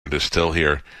but is still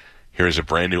here. Here is a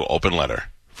brand new open letter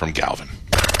from Galvin.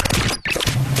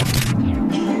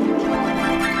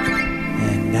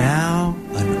 And now,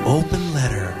 an open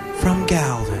letter from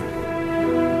Galvin.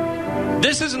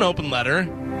 This is an open letter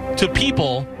to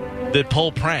people that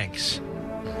pull pranks.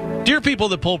 Dear people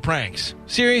that pull pranks,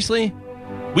 seriously?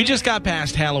 We just got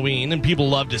past Halloween and people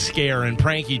love to scare and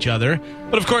prank each other.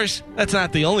 But of course, that's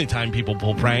not the only time people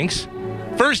pull pranks.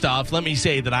 First off, let me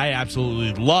say that I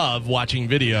absolutely love watching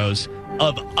videos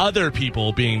of other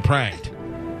people being pranked.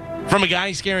 From a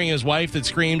guy scaring his wife that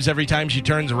screams every time she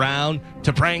turns around,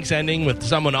 to pranks ending with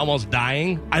someone almost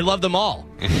dying, I love them all.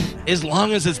 As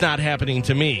long as it's not happening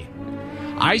to me.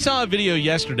 I saw a video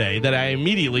yesterday that I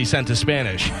immediately sent to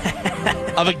Spanish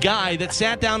of a guy that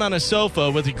sat down on a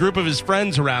sofa with a group of his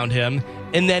friends around him,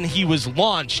 and then he was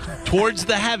launched towards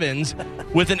the heavens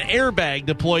with an airbag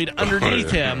deployed underneath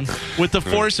him with the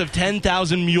force of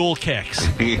 10,000 mule kicks.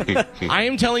 I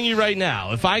am telling you right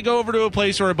now, if I go over to a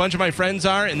place where a bunch of my friends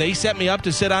are and they set me up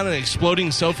to sit on an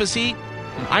exploding sofa seat,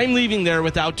 I'm leaving there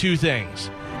without two things.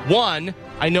 One,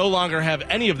 I no longer have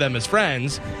any of them as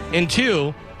friends, and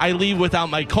two, I leave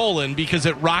without my colon because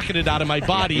it rocketed out of my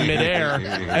body midair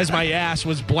as my ass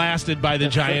was blasted by the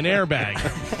giant airbag.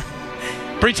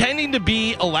 Pretending to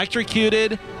be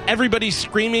electrocuted, everybody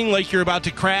screaming like you're about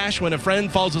to crash when a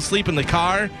friend falls asleep in the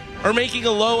car, or making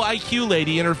a low IQ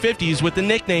lady in her 50s with the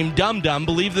nickname Dum Dum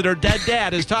believe that her dead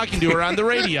dad is talking to her on the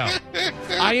radio.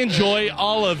 I enjoy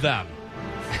all of them.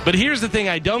 But here's the thing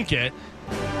I don't get.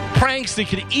 Pranks that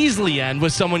could easily end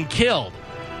with someone killed.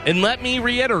 And let me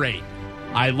reiterate,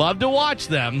 I love to watch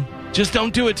them, just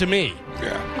don't do it to me.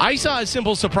 Yeah. I saw a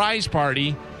simple surprise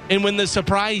party, and when the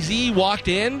surprisee walked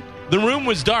in, the room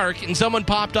was dark, and someone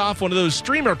popped off one of those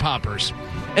streamer poppers.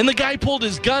 And the guy pulled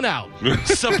his gun out.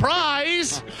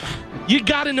 Surprise! You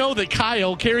got to know that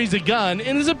Kyle carries a gun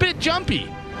and is a bit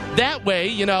jumpy. That way,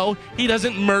 he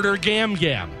doesn't murder Gam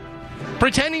Gam.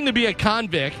 Pretending to be a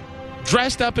convict,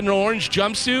 dressed up in an orange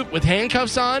jumpsuit with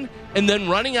handcuffs on, and then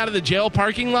running out of the jail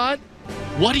parking lot,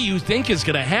 what do you think is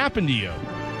going to happen to you?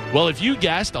 Well, if you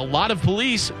guessed a lot of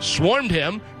police swarmed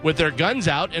him with their guns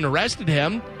out and arrested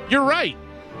him, you're right.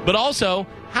 But also,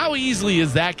 how easily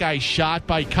is that guy shot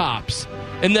by cops?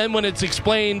 And then when it's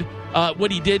explained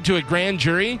what he did to a grand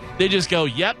jury, they just go,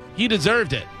 yep, he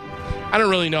deserved it. I don't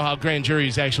really know how grand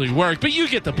juries actually work, but you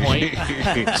get the point.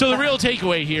 So the real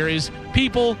takeaway here is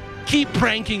people keep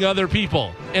pranking other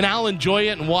people, and I'll enjoy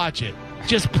it and watch it.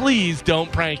 Just please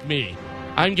don't prank me.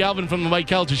 I'm Galvin from the Mike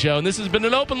Kelter Show, and this has been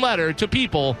an open letter to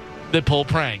people that pull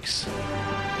pranks.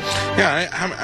 Yeah,